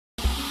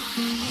A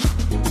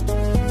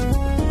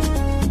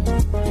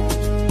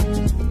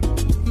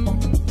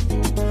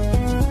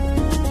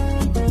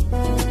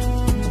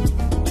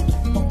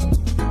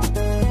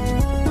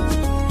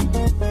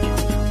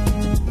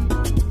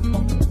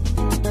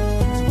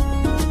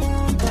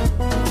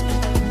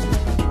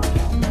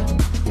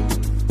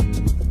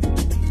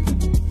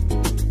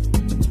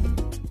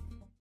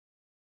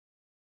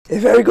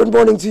very good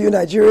morning to you,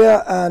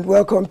 Nigeria, and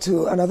welcome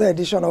to another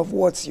edition of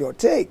What's Your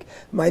Take?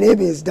 My name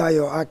is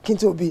Dayo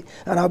Akintobi,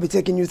 and I'll be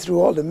taking you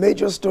through all the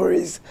major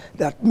stories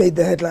that made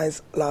the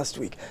headlines last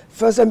week.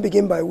 First, I'll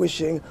begin by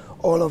wishing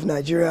all of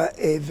Nigeria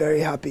a very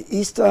happy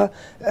Easter,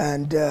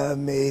 and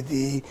may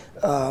the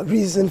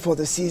reason for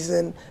the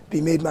season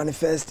be made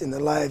manifest in the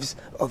lives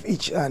of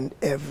each and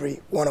every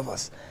one of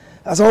us.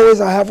 As always,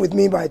 I have with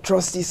me my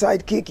trusty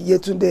sidekick,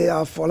 Yetunde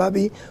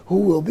Afolabi, who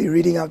will be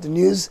reading out the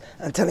news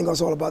and telling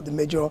us all about the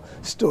major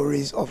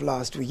stories of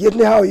last week.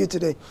 Yetunde, how are you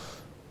today?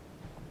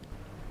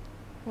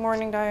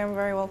 Morning, Dai. I'm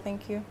very well,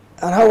 thank you.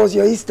 And how was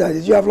your Easter?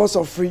 Did you have lots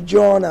of free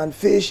John and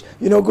fish?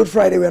 You know, Good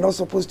Friday, we're not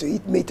supposed to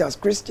eat meat as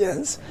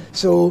Christians.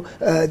 So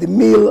the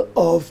meal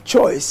of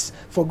choice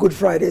for Good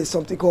Friday is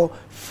something called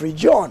free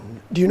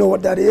John. Do you know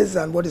what that is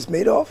and what it's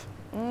made of?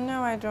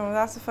 No, I don't.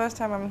 That's the first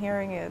time I'm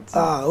hearing it.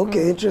 Ah,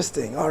 okay,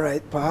 interesting. All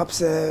right,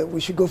 perhaps we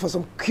should go for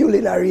some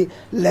culinary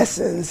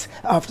lessons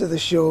after the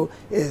show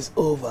is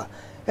over.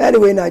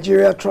 Anyway,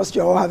 Nigeria, trust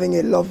you're all having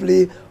a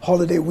lovely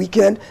holiday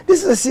weekend.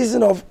 This is a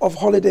season of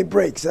holiday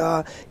breaks.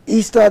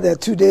 Easter, there are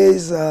 2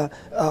 days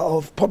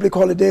of public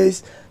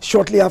holidays.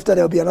 Shortly after,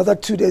 there'll be another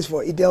 2 days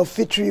for Eid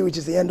al-Fitr, which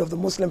is the end of the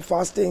Muslim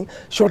fasting.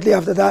 Shortly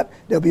after that,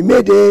 there'll be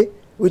May Day,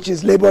 which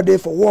is Labor Day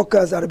for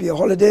workers. That'll be a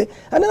holiday.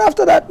 And then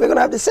after that, we're going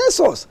to have the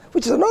census,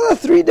 which is another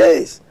 3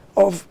 days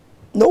of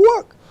no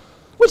work,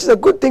 which is a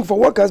good thing for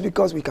workers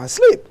because we can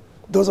sleep.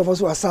 Those of us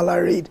who are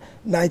salaried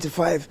 9 to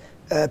 5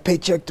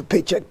 paycheck to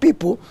paycheck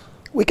people,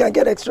 we can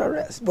get extra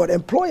rest. But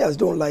employers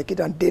don't like it,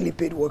 and daily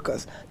paid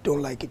workers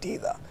don't like it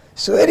either.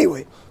 So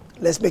anyway,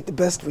 let's make the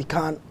best we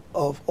can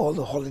of all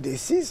the holiday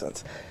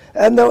seasons.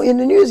 And now in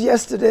the news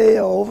yesterday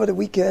or over the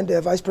weekend,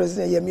 Vice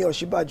President Yemi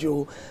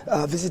Osinbajo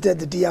visited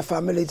the Dia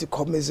family to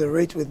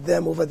commiserate with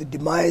them over the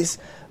demise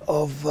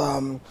of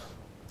the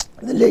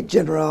late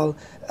General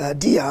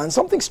Dia. And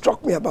something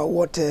struck me about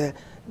what the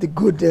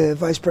good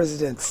Vice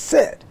President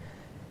said.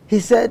 He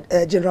said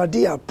General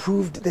Dia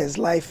proved there's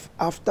life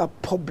after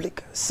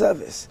public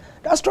service.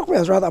 That struck me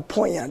as rather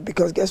poignant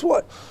because guess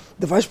what?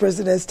 The Vice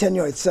President's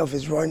tenure itself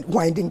is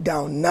winding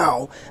down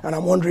now, and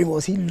I'm wondering,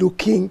 was he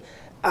looking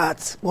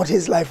at what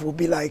his life will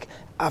be like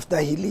after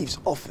he leaves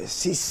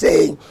office? He's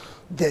saying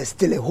there's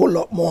still a whole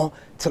lot more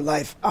to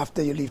life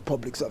after you leave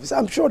public service.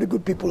 I'm sure the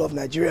good people of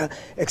Nigeria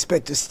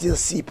expect to still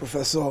see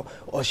Professor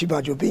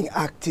Osinbajo being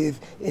active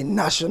in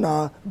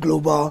national,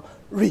 global,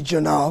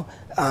 regional,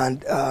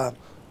 and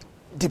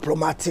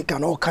diplomatic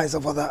and all kinds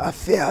of other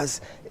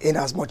affairs, in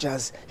as much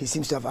as he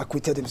seems to have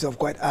acquitted himself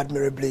quite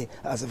admirably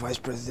as a vice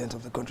president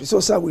of the country. So,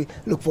 sir, we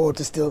look forward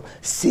to still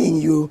seeing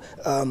you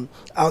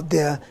out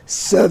there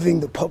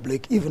serving the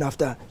public even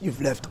after you've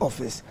left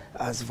office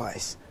as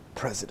vice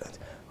president.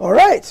 All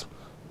right.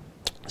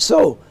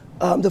 So,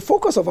 the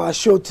focus of our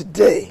show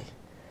today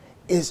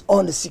is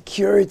on the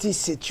security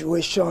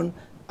situation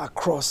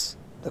across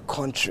the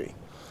country.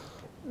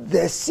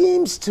 There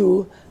seems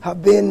to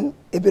have been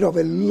a bit of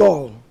a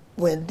lull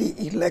when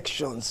the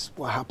elections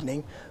were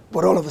happening,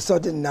 but all of a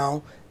sudden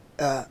now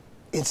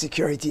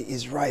insecurity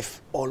is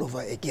rife all over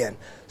again.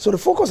 So the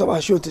focus of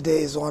our show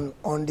today is on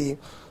the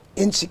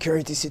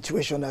insecurity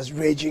situation that's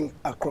raging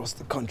across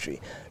the country.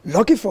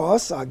 Lucky for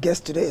us, our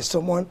guest today is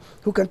someone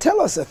who can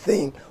tell us a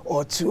thing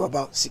or two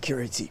about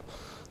security.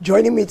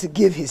 Joining me to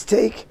give his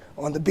take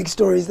on the big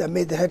stories that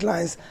made the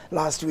headlines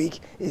last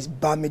week is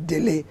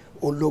Bamidele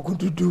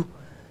Ologundudu.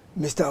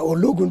 Mr.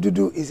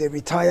 Ologundudu is a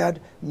retired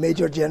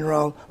Major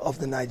General of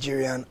the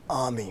Nigerian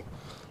Army.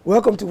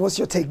 Welcome to What's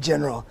Your Take,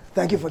 General.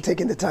 Thank you for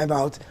taking the time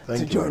out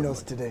to join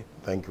us today.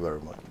 Thank you very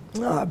much.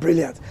 Ah,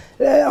 brilliant.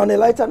 On a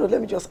lighter note,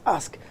 let me just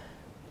ask.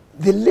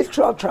 The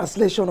literal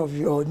translation of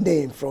your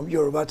name from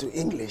Yoruba to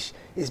English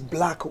is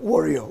Black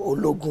Warrior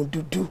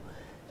Ologundudu.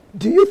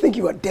 Do you think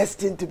you are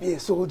destined to be a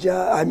soldier?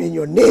 I mean,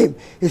 your name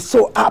is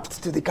so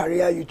apt to the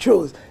career you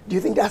chose. Do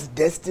you think that's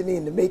destiny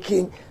in the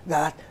making,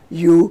 that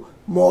you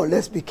more or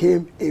less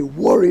became a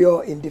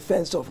warrior in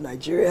defense of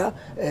Nigeria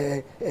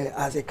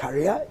as a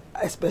career,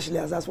 especially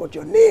as that's what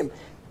your name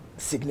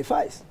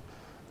signifies?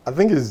 I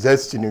think it's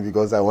destiny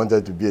because I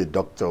wanted to be a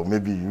doctor.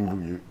 Maybe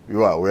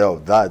you are aware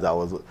of that.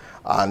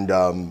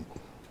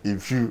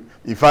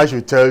 If I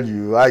should tell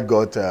you, I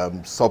got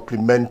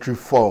supplementary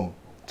form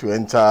to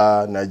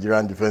enter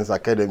Nigerian Defense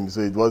Academy,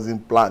 so it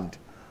wasn't planned.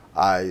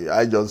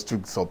 I just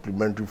took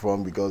supplementary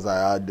form because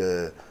I had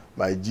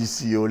my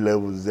GCO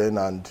levels then,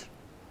 and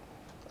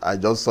I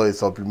just saw a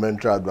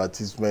supplementary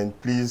advertisement.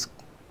 Please,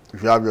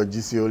 if you have your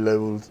GCO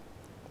levels,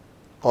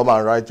 come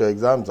and write your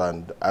exams.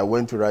 And I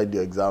went to write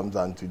the exams,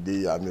 and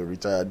today I'm a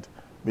retired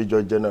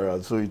Major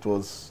General. So it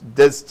was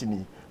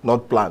destiny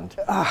not planned.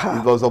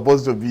 It was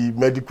supposed to be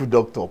medical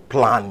doctor,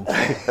 planned.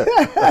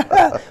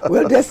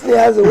 Well, destiny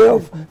has a way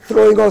of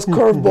throwing us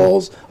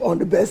curveballs on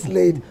the best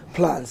laid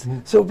plans.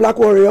 So, Black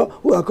Warrior,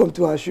 welcome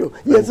to our show.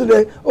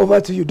 Yesterday,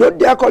 over to you. Don't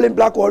dare call him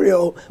Black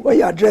Warrior when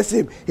you address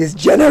him. He's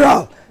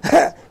General.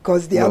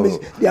 Because the army...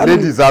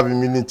 Ladies have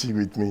immunity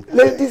with me.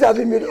 Ladies have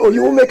immunity. Oh,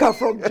 you won't make a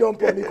frog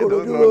jump on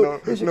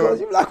Ikorodu.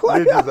 No.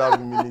 Ladies have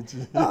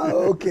immunity.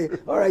 Okay.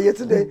 All right,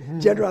 yesterday,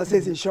 General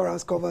says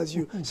insurance covers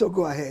you. So,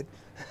 go ahead.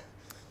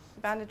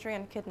 Banditry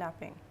and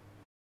kidnapping.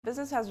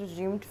 Business has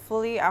resumed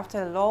fully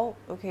after a lull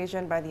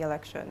occasioned by the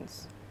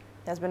elections.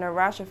 There's been a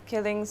rash of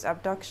killings,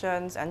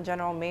 abductions, and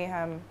general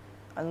mayhem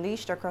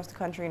unleashed across the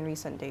country in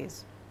recent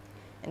days.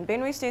 In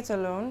Benue State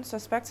alone,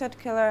 suspected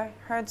killer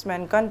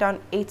herdsmen gunned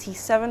down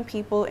 87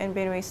 people in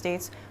Benue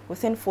State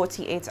within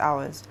 48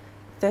 hours,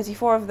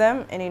 34 of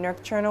them in a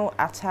nocturnal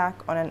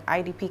attack on an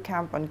IDP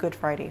camp on Good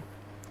Friday.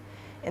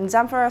 In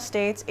Zamfara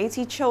State,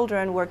 80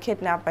 children were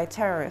kidnapped by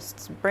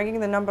terrorists, bringing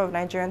the number of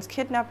Nigerians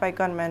kidnapped by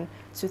gunmen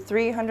to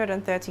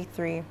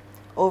 333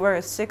 over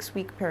a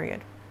 6-week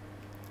period.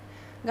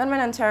 Gunmen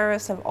and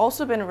terrorists have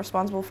also been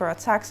responsible for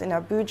attacks in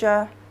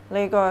Abuja,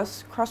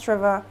 Lagos, Cross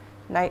River,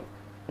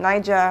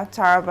 Niger,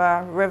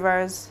 Taraba,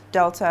 Rivers,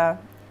 Delta,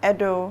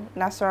 Edo,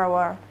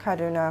 Nasarawa,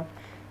 Kaduna,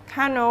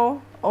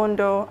 Kano,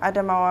 Ondo,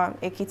 Adamawa,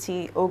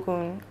 Ekiti,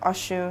 Ogun,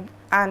 Osun,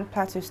 and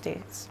Plateau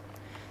states.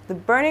 The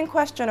burning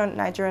question on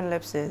Nigerian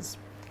lips is,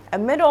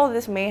 amid all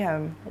this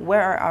mayhem,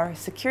 where are our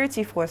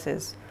security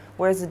forces?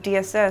 Where's the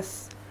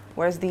DSS?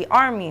 Where's the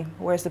army?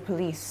 Where's the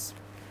police?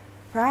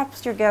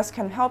 Perhaps your guest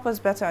can help us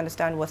better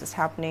understand what is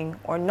happening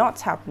or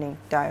not happening.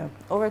 Dio,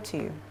 over to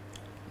you.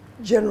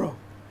 General,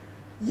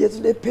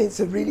 yesterday paints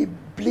a really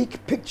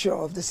bleak picture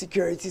of the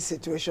security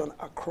situation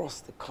across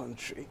the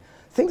country.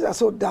 Things are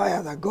so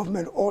dire that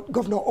Governor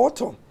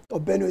Ortom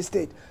of Benue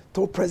State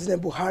told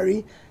President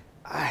Buhari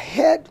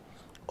ahead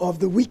of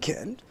the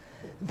weekend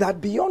that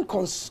beyond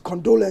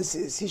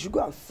condolences, he should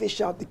go and fish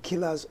out the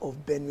killers of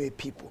Benue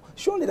people.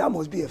 Surely that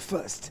must be a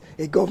first.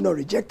 A governor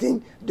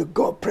rejecting the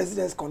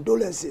president's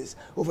condolences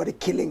over the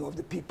killing of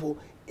the people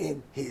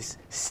in his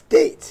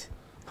state.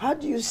 How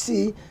do you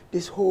see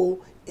this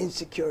whole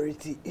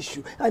insecurity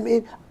issue? I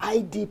mean,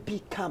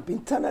 IDP camp,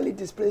 internally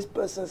displaced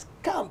persons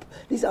camp.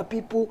 These are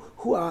people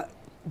who are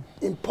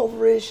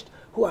impoverished,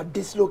 who are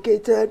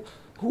dislocated,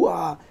 who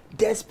are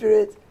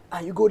desperate,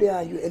 and you go there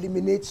and you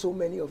eliminate so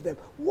many of them.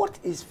 What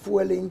is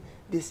fueling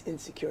this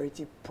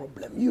insecurity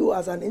problem? You,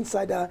 as an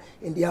insider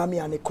in the army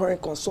and a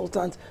current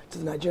consultant to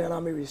the Nigerian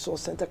Army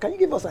Resource Center, can you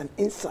give us an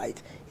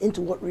insight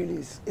into what really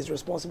is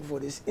responsible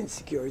for this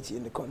insecurity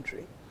in the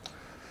country?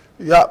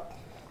 Yeah.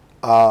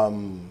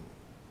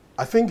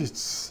 I think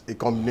it's a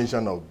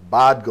combination of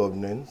bad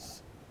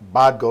governance,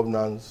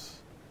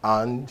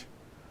 and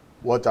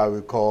what I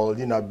will call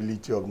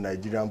inability of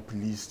Nigerian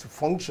police to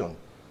function.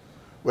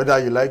 Whether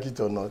you like it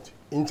or not,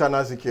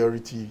 internal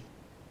security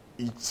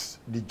is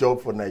the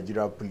job for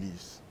Nigerian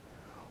police.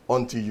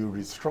 Until you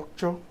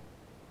restructure,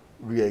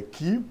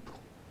 re-equip,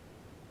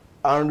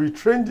 and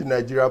retrain the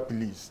Nigerian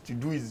police to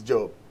do its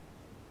job,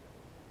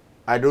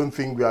 I don't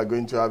think we are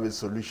going to have a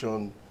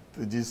solution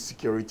to this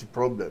security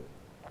problem.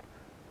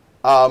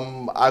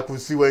 I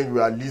could see when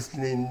you are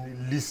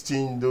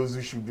listing those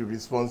who should be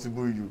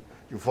responsible, you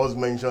first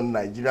mentioned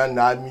Nigerian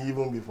Army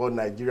even before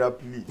Nigeria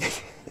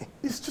Police.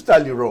 It's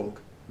totally wrong.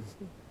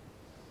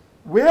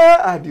 Where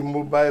are the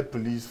mobile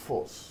police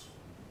force?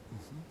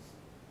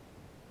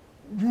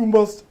 You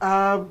must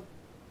have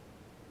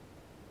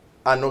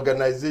an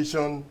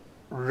organization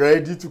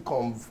ready to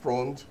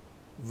confront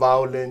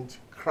violent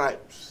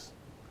crimes.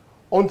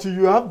 Until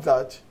you have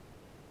that,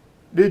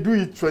 they do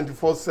it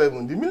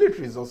 24/7. The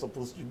military is not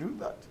supposed to do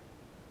that.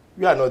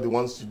 We are not the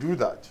ones to do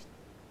that.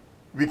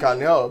 We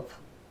can help,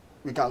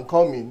 we can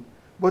come in,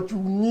 but you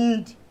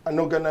need an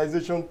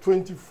organization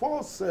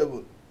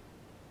 24/7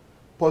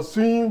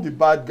 pursuing the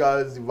bad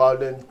guys, the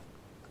violent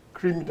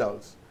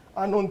criminals.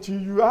 And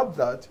until you have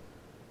that,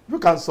 you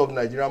can't solve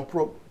Nigerian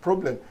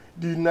problem.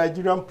 The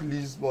Nigerian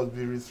police must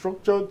be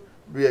restructured,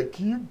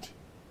 re-equipped,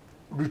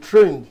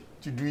 retrained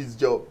to do its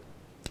job.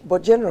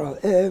 But General,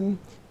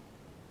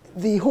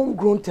 the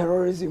homegrown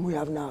terrorism we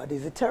have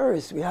nowadays, the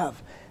terrorists we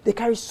have, they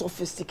carry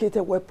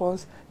sophisticated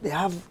weapons, they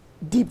have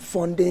deep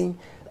funding,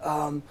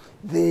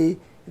 they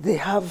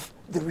have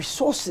the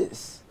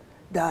resources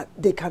that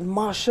they can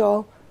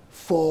marshal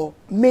for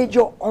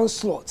major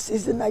onslaughts.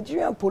 It's the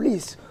Nigerian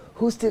police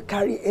who still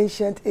carry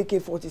ancient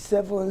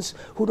AK-47s,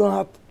 who don't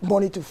have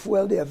money to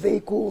fuel their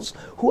vehicles,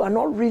 who are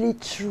not really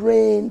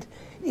trained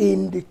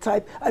in the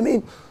type. I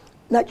mean,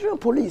 Nigerian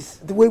police,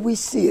 the way we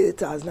see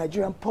it as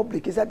Nigerian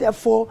public, is that they're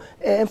for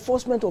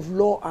enforcement of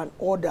law and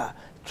order,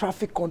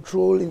 traffic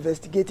control,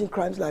 investigating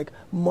crimes like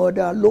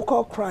murder,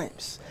 local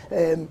crimes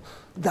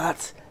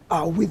that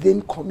are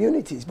within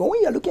communities. But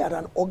when you're looking at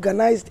an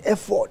organized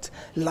effort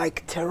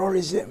like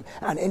terrorism,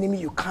 an enemy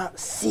you can't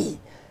see,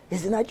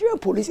 is the Nigerian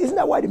police. Isn't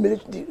that why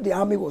the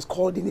army was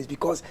called in? Is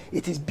because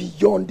it is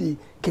beyond the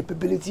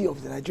capability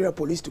of the Nigerian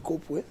police to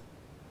cope with?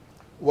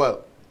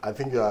 Well, I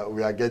think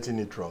we are getting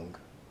it wrong.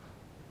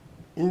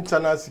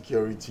 internal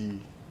security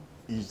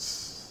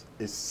is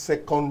a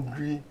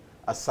secondary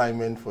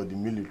assignment for the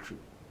military.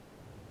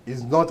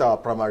 It's not our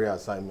primary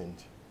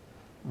assignment.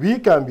 We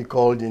can be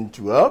called in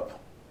to help,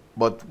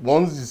 but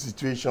once the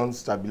situation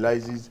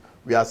stabilizes,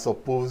 we are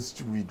supposed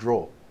to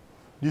withdraw.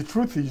 The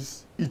truth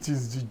is, it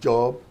is the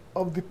job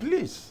of the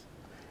police.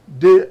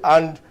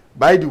 And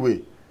by the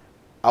way,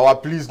 our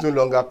police no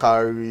longer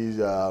carry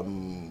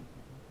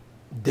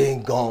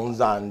Dane guns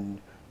and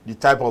the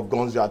type of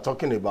guns you are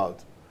talking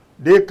about.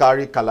 They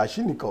carry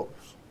Kalashnikovs,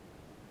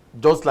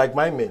 just like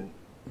my men.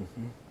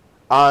 Mm-hmm.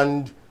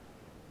 And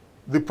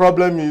the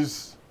problem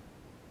is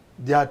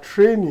their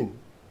training,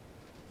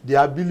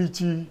 the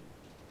ability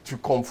to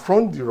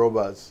confront the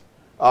robbers.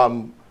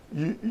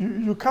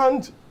 You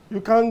can't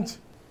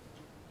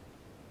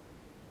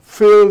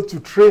fail to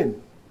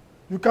train.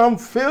 You can't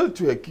fail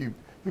to equip.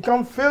 You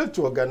can't fail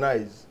to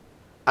organize.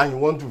 And you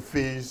want to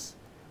face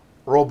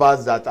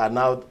robbers that are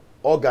now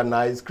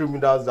organized,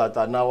 criminals that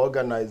are now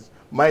organized.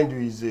 Mind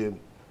you,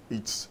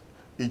 it's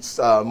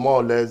more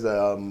or less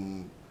a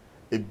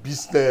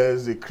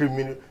business, a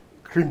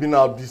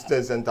criminal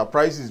business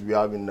enterprises we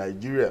have in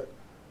Nigeria.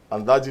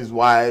 And that is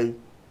why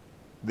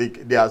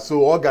they are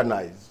so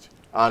organized.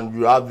 And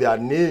you have their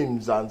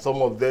names, and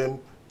some of them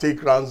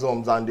take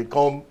ransoms, and they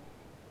come,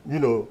 you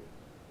know,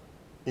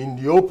 in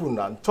the open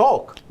and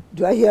talk.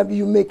 Do I hear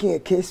you making a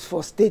case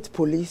for state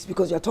police?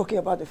 Because you're talking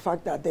about the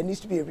fact that there needs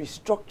to be a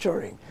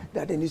restructuring,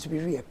 that there needs to be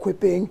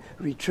re-equipping,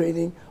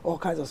 retraining, all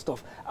kinds of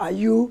stuff. Are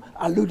you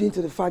alluding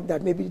to the fact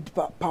that maybe the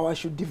power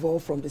should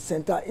devolve from the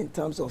center in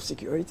terms of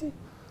security?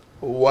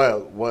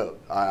 Well,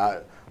 I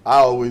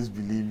always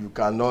believe you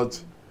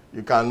cannot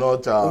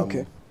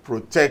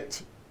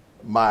protect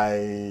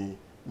my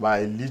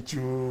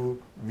little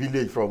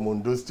village from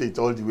Ondo State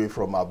all the way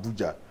from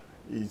Abuja.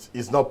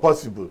 It's not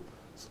possible.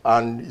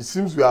 And it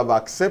seems we have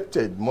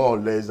accepted more or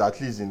less,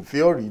 at least in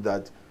theory,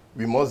 that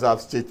we must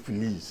have state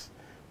police.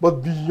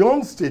 But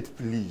beyond state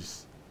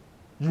police,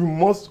 you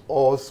must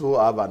also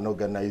have an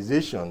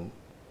organization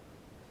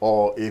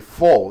or a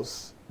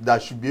force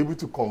that should be able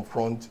to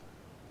confront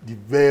the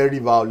very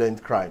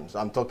violent crimes.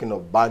 I'm talking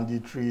of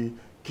banditry,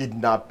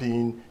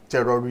 kidnapping,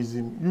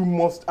 terrorism. You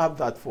must have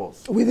that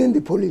force. Within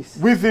the police?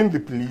 Within the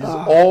police,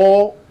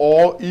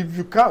 or if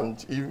you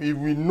can't, if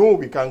we know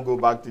we can't go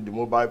back to the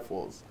mobile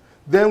force,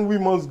 then we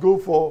must go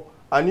for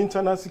an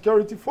internal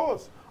security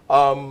force.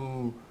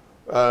 President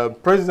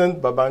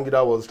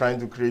Babangida was trying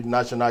to create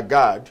National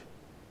Guard,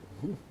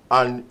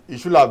 and it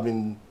should have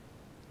been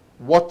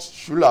what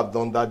should have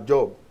done that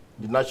job,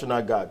 the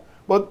National Guard.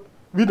 But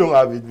we don't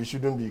have it. We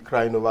shouldn't be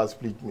crying over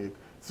split milk.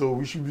 So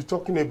we should be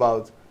talking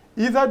about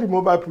either the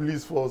mobile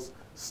police force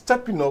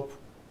stepping up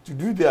to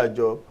do their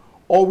job,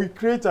 or we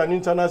create an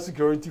internal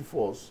security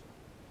force,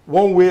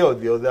 one way or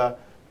the other,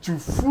 to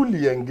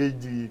fully engage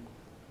the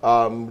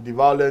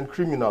violent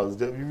criminals.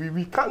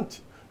 We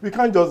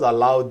can't just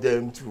allow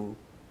them to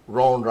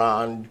run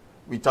around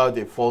without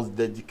a force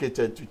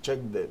dedicated to check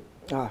them.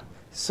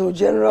 So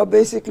General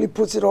basically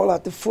puts it all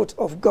at the foot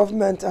of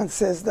government and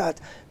says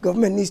that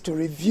government needs to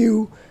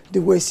review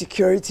the way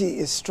security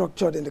is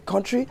structured in the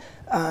country,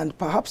 and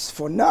perhaps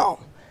for now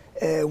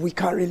we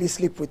can't really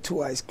sleep with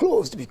two eyes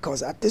closed,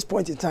 because at this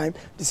point in time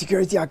the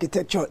security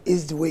architecture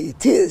is the way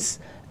it is,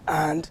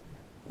 and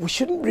we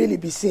shouldn't really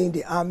be seeing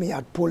the army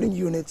at polling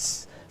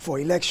units for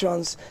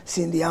elections,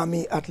 seeing the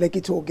army at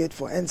Lekki Toll Gate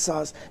for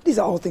NSAS. These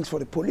are all things for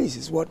the police,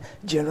 is what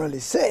General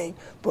is saying.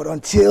 But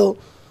until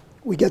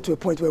we get to a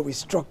point where we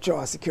structure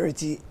our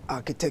security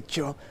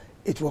architecture,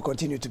 it will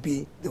continue to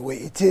be the way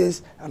it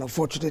is. And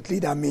unfortunately,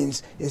 that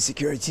means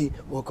insecurity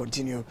will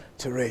continue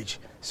to rage.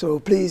 So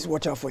please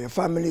watch out for your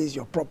families,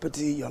 your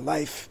property, your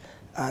life,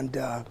 and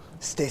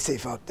stay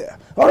safe out there.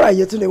 All right,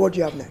 Yetunde, what do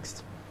you have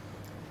next?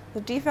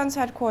 The Defense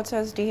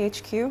Headquarters,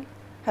 DHQ,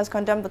 has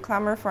condemned the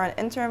clamor for an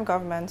interim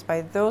government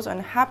by those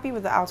unhappy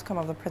with the outcome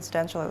of the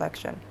presidential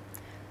election,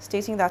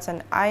 stating that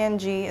an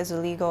ING is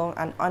illegal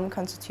and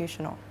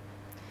unconstitutional.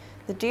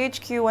 The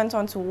DHQ went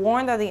on to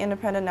warn that the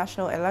Independent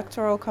National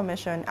Electoral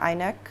Commission,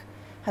 INEC,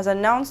 has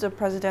announced the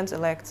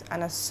president-elect,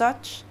 and as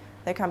such,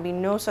 there can be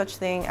no such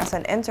thing as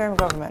an interim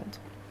government.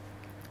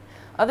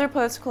 Other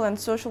political and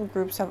social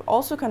groups have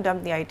also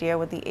condemned the idea,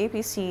 with the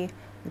APC,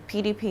 the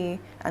PDP,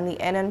 and the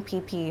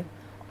NNPP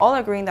all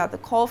agreeing that the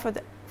call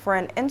for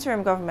an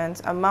interim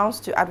government amounts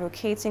to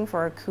advocating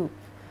for a coup,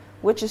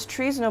 which is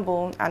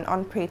treasonable and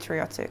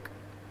unpatriotic.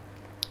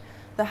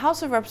 The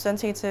House of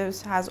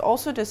Representatives has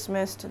also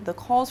dismissed the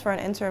calls for an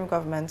interim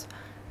government,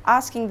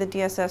 asking the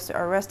DSS to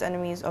arrest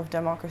enemies of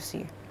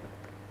democracy.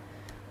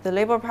 The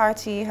Labour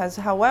Party has,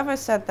 however,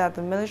 said that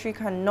the military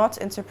cannot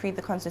interpret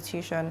the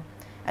Constitution,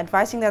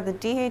 advising that the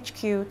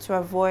DHQ to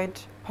avoid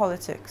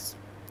politics.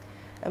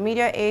 A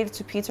media aide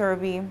to Peter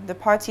Obi, the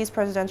party's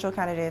presidential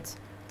candidate,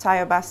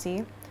 Tayo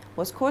Basi,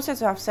 was quoted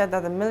to have said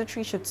that the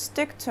military should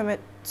stick to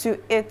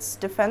its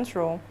defense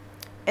role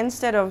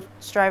instead of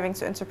striving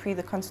to interpret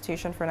the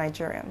Constitution for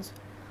Nigerians.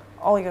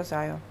 All yours,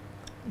 Ayo.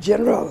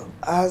 General,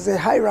 as a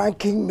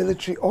high-ranking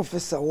military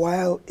officer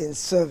while in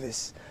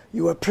service,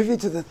 you were privy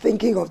to the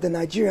thinking of the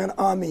Nigerian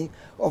army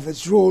of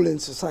its role in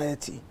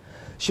society.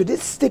 Should it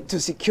stick to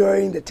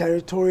securing the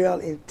territorial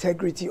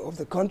integrity of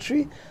the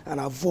country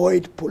and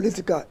avoid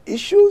political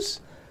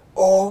issues,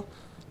 or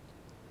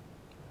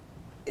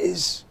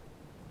is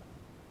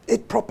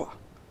it proper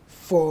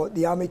for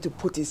the army to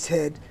put its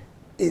head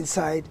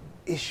inside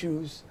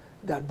issues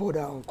that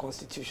border on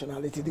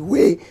constitutionality, the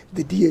way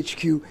the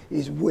DHQ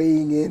is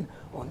weighing in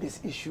on this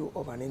issue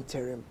of an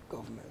interim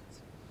government?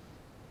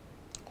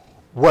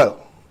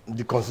 Well,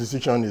 the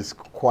Constitution is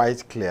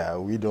quite clear.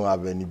 We don't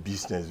have any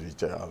business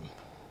with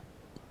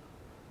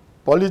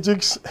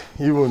politics,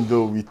 even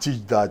though we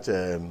teach that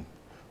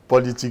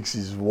politics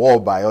is war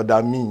by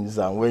other means,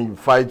 and when you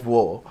fight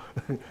war,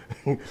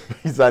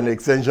 it's an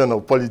extension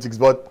of politics.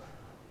 But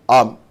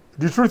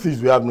the truth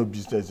is we have no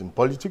business in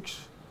politics.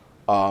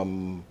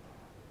 I'm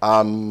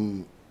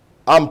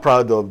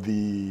proud of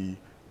the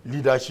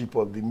leadership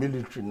of the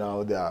military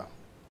now. They are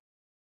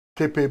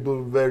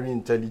capable, very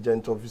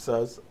intelligent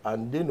officers,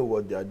 and they know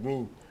what they are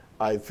doing.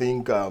 I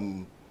think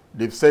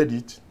they've said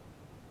it.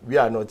 We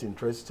are not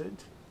interested.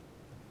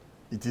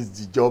 It is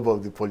the job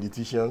of the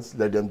politicians.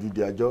 Let them do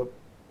their job.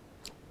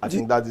 I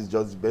think that is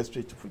just the best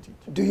way to put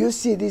it. Do you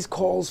see these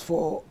calls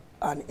for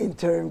an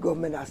interim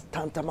government as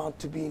tantamount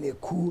to being a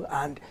coup?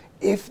 And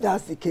if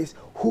that's the case,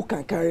 who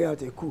can carry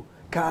out a coup?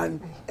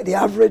 Can the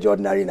average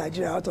ordinary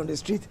Nigerian out on the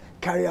street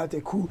carry out a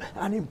coup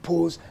and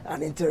impose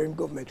an interim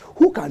government?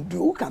 Who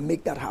can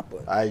make that happen?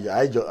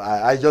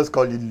 I just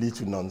call it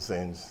little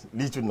nonsense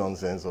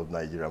of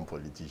Nigerian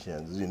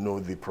politicians. You know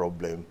the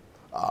problem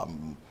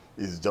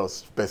is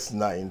just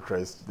personal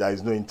interest. There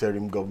is no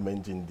interim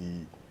government in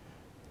the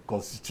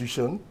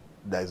Constitution.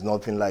 There is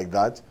nothing like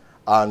that.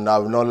 And I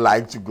would not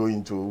like to go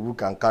into who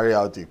can carry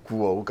out a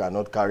coup or who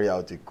cannot carry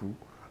out a coup.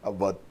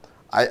 But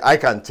I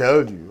can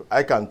tell you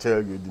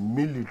the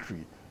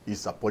military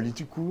is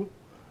apolitical.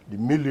 The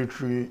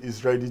military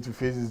is ready to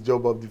face its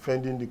job of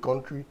defending the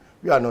country.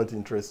 We are not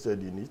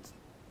interested in it.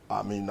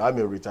 I mean, I'm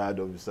a retired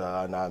officer,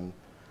 and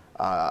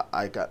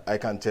I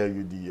can tell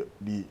you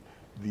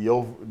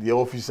the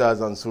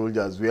officers and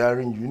soldiers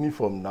wearing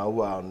uniform now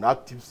who are on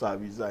active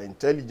service are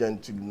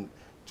intelligent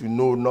to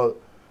know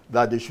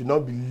that they should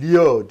not be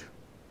lured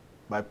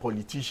by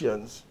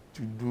politicians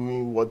to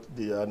doing what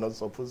they are not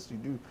supposed to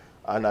do.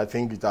 And I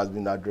think it has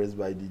been addressed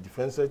by the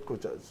defense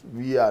headquarters.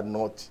 We are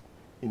not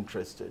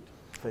interested.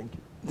 Thank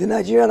you. The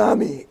Nigerian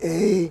Army,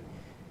 a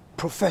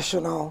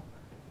professional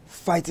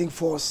fighting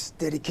force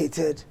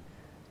dedicated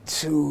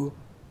to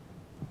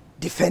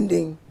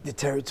defending the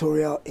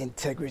territorial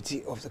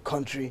integrity of the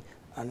country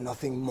and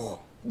nothing more.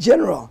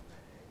 General,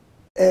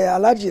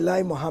 Alhaji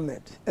Lai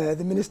Mohammed,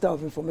 the Minister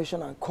of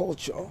Information and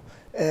Culture,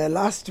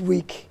 last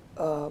week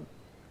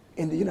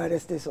in the United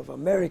States of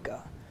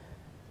America,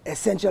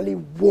 essentially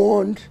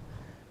warned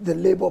the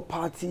Labour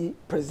Party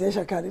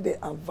presidential candidate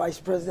and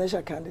vice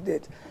presidential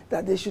candidate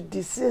that they should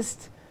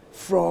desist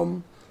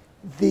from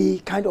the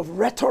kind of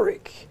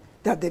rhetoric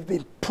that they've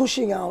been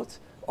pushing out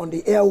on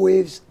the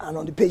airwaves and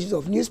on the pages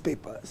of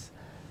newspapers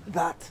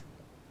that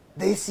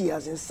they see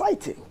as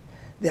inciting.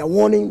 They are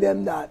warning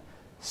them that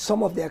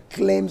some of their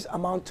claims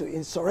amount to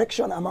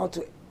insurrection, amount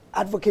to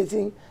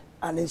advocating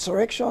an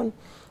insurrection,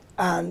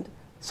 and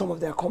some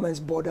of their comments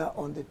border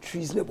on the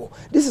treasonable.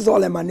 This is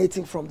all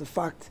emanating from the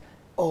fact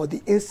or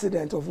the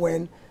incident of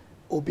when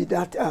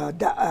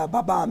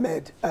Baba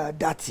Ahmed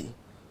Dati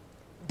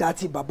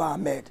Baba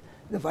Ahmed,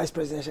 the vice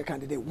presidential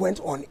candidate, went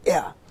on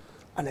air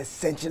and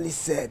essentially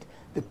said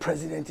the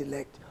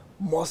president-elect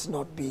must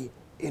not be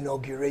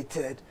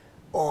inaugurated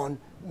on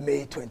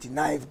May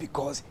 29th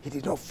because he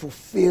did not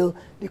fulfill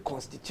the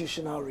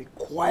constitutional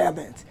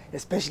requirement,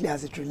 especially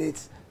as it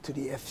relates to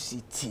the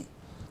FCT.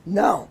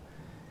 Now,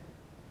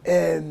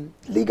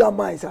 legal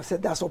minds have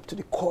said that's up to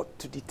the court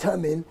to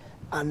determine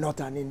and not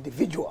an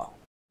individual.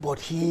 But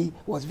he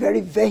was very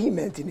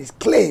vehement in his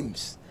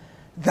claims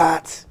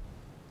that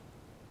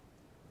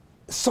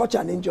such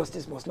an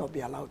injustice must not be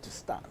allowed to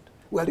stand.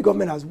 Well, the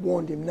government has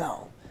warned him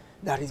now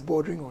that he's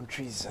bordering on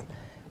treason.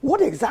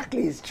 What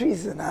exactly is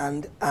treason?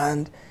 And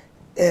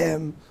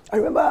I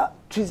remember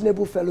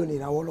treasonable felony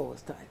in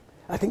Awolowo's time.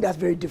 I think that's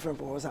very different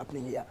from what's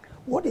happening here.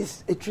 What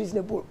is a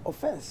treasonable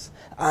offense?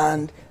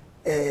 And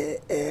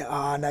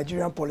are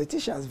Nigerian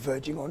politicians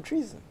verging on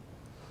treason?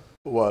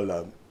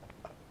 Well,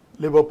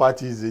 Labour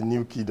Party is a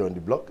new kid on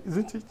the block,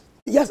 isn't it?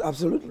 Yes,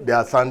 absolutely. They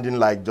are sounding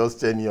like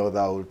just any other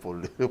old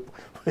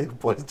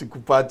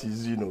political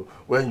parties. You know,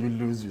 when you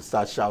lose, you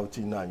start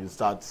shouting and you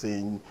start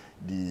saying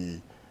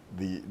the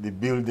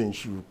building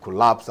should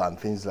collapse and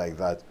things like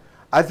that.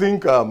 I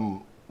think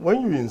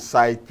when you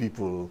incite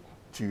people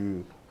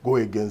to go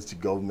against the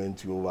government,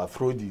 to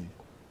overthrow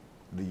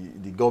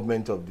the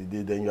government of the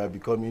day, then you are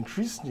becoming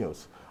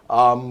treasonous.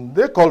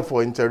 They call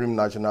for interim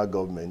national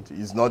government.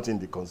 It's not in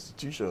the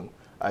Constitution.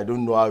 I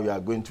don't know how we are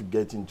going to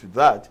get into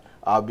that.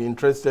 I'll be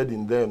interested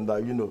in them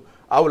that, you know,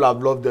 I would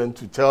have loved them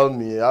to tell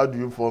me how do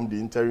you form the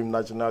interim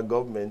national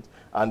government,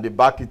 and they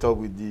back it up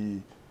with the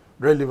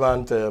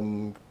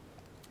relevant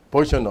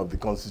portion of the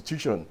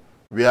Constitution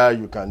where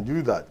you can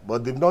do that.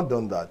 But they've not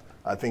done that.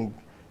 I think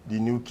the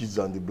new kids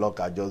on the block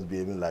are just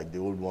behaving like the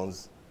old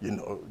ones, you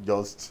know,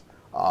 just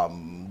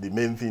the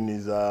main thing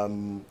is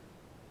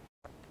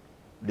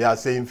they are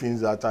saying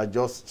things that are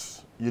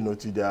just, you know,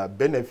 to their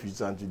benefits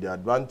and to their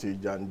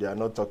advantage, and they are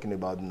not talking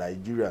about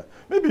Nigeria.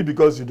 Maybe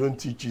because you don't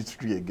teach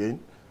history again.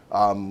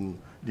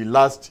 The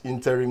last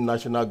interim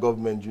national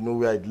government, you know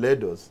where it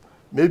led us.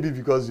 Maybe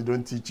because you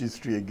don't teach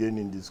history again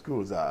in the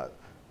schools,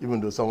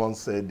 even though someone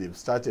said they've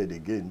started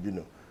again, you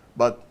know.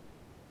 But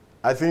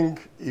I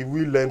think if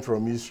we learn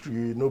from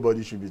history,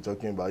 nobody should be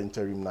talking about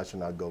interim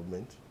national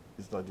government.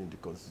 It's not in the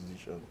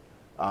Constitution.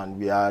 And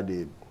we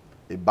had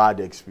a bad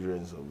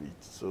experience of it.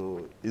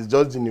 So it's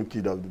just the new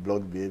kid of the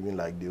block behaving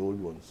like the old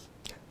ones.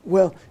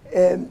 Well,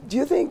 do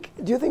you think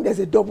there's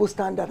a double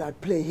standard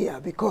at play here?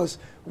 Because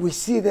we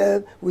see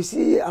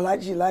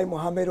Alhaji Lai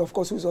Mohammed, of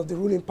course, who's of the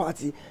ruling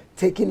party,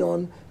 taking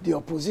on the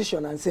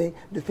opposition and saying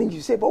the things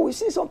you say. But we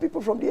see some people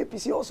from the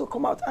APC also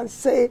come out and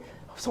say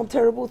some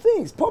terrible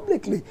things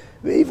publicly,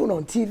 even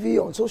on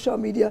TV, on social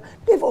media.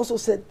 They've also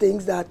said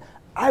things that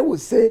I would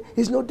say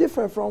is no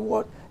different from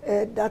what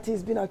that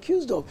he's been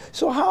accused of.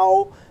 So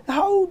how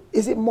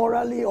is it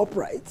morally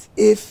upright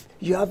if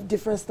you have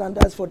different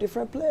standards for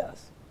different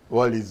players?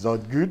 Well, it's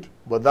not good,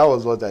 but that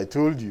was what I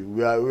told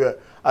you.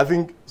 I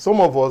think some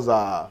of us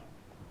are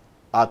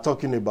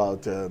talking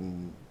about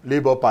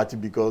Labour Party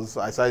because,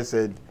 as I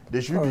said,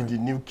 they should be the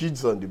new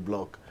kids on the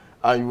block.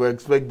 And you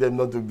expect them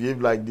not to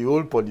behave like the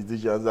old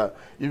politicians.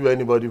 If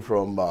anybody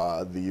from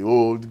the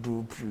old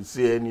group should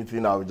say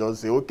anything, I would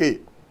just say,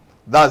 okay,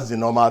 that's the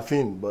normal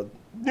thing. But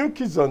new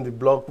kids on the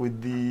block with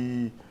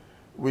the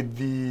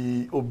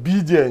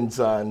obedience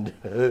and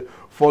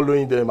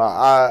following them,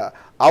 I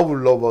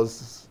would love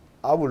us.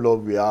 I would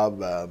love we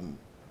have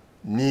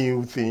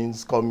new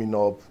things coming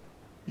up,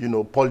 you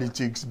know,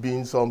 politics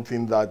being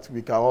something that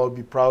we can all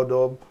be proud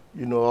of,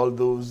 you know, all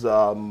those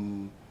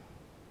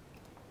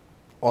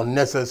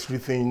unnecessary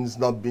things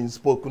not being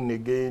spoken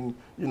again,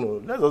 you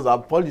know, let us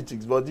have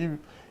politics. But if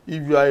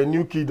you are a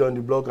new kid on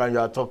the block and you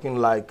are talking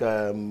like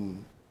a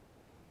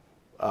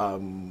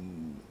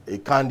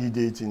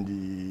candidate in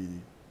the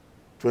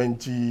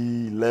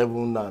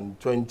 2011 and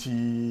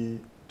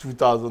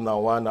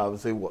 2001, I would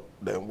say,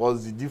 then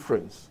what's the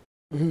difference?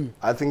 Mm-hmm.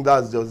 I think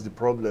that's just the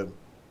problem.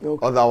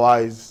 Okay.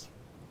 Otherwise,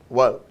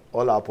 well,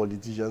 all our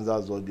politicians,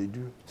 that's what they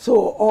do. So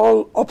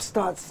all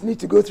upstarts need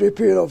to go through a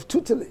period of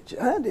tutelage.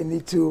 They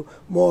need to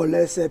more or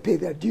less pay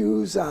their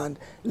dues and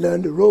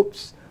learn the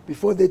ropes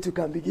before they too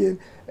can begin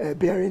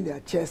bearing their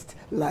chest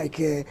like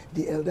the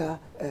elder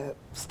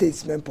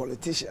statesmen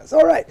politicians.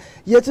 All right,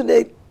 here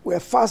today,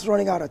 we're fast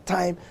running out of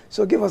time,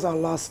 so give us our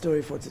last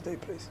story for today,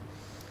 please.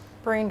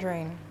 Brain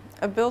drain.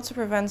 A bill to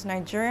prevent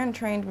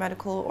Nigerian-trained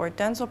medical or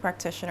dental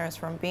practitioners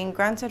from being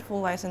granted full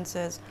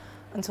licenses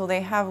until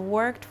they have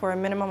worked for a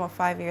minimum of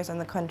 5 years in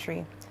the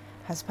country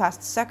has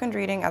passed second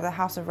reading at the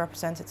House of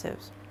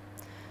Representatives.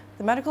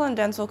 The Medical and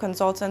Dental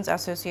Consultants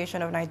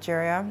Association of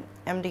Nigeria,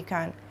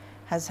 MDCAN,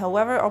 has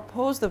however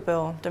opposed the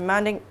bill,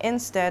 demanding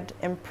instead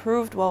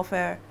improved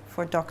welfare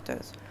for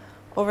doctors.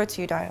 Over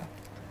to you, Daya.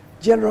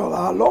 General,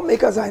 our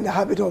lawmakers are in the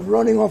habit of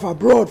running off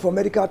abroad for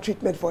medical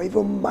treatment for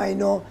even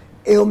minor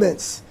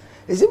ailments.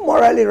 Is it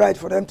morally right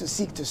for them to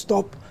seek to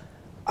stop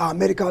our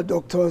medical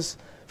doctors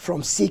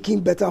from seeking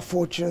better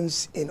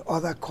fortunes in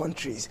other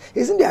countries?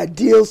 Isn't the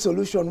ideal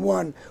solution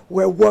one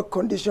where work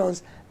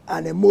conditions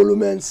and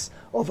emoluments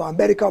of our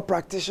medical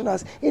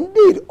practitioners,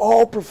 indeed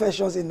all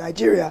professions in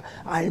Nigeria,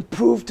 are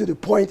improved to the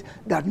point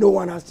that no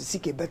one has to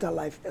seek a better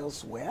life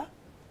elsewhere?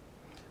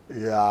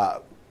 Yeah,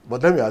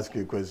 but let me ask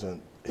you a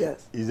question.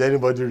 Yes. Is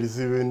anybody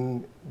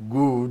receiving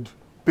good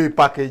pay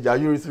package? Are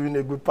you receiving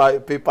a good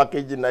pay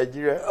package in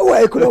Nigeria?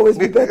 Well, it could always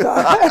be better.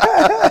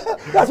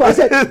 That's why I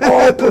said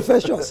all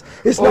professions.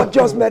 It's not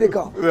just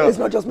medical. Yeah. It's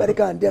not just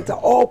medical and dental.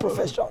 All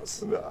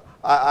professions.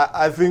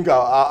 I think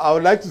I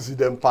would like to see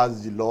them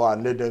pass the law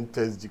and let them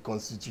test the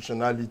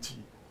constitutionality.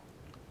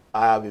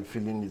 I have a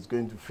feeling it's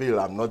going to fail.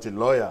 I'm not a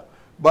lawyer.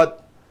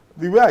 But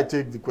the way I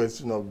take the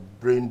question of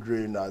brain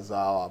drain, as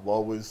I've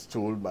always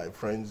told my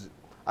friends,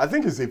 I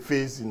think it's a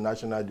phase in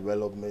national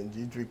development.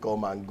 It will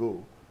come and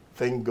go.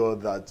 Thank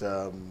God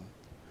that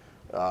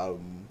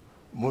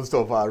most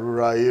of our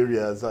rural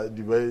areas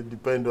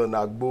depend on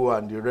Agbo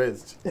and the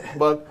rest.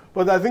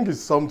 but I think it's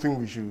something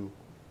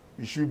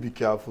we should be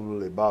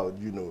careful about.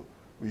 You know,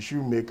 we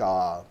should make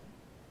our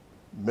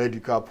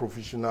medical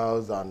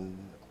professionals and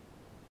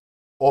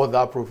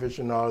other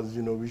professionals,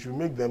 you know, we should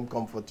make them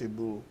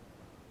comfortable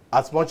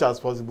as much as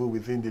possible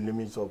within the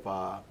limits of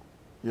our,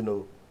 you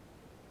know,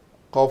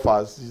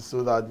 coffers,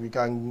 so that we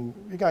can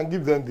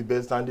give them the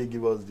best and they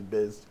give us the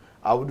best.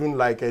 I wouldn't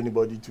like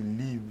anybody to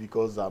leave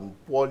because I'm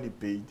poorly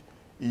paid.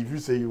 If you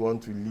say you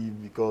want to leave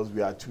because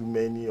we are too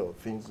many or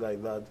things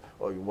like that,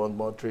 or you want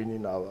more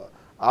training,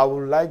 I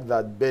would like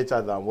that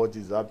better than what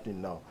is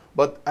happening now.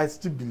 But I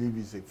still believe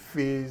it's a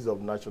phase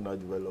of national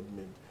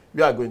development.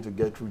 We are going to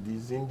get through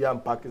this. India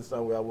and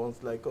Pakistan were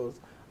once like us.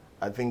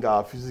 I think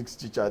our physics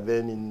teacher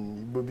then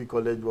in Igbobi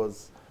College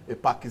was a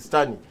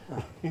Pakistani.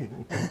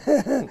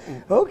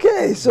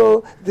 Okay,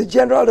 so the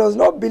general does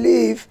not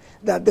believe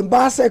that the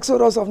mass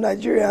exodus of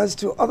Nigerians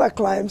to other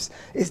climes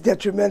is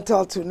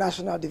detrimental to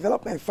national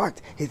development. In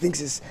fact, he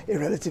thinks it's a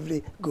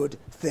relatively good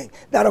thing.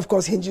 That, of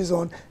course, hinges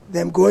on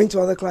them going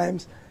to other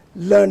climes,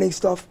 learning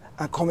stuff,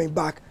 and coming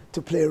back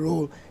to play a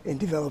role in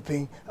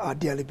developing our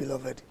dearly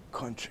beloved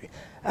country.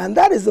 And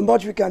that is the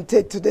much we can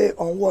take today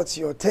on What's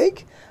Your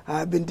Take.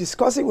 I've been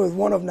discussing with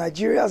one of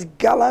Nigeria's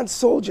gallant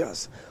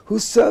soldiers who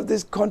served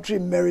this country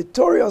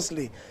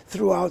meritoriously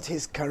throughout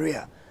his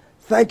career.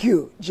 Thank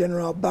you,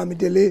 General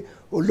Bamidele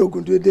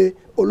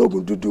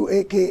Ologundudu,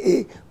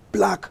 aka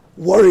Black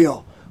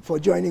Warrior, for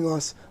joining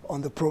us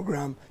on the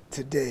program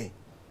today.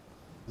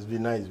 It's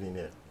been nice being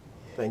here.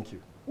 Thank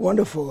you.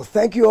 Wonderful.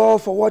 Thank you all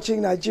for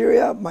watching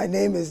Nigeria. My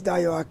name is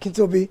Dayo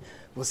Akintobi.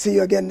 We'll see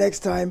you again next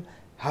time.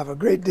 Have a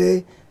great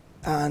day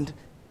and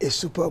a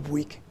superb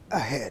week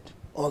ahead.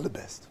 All the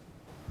best.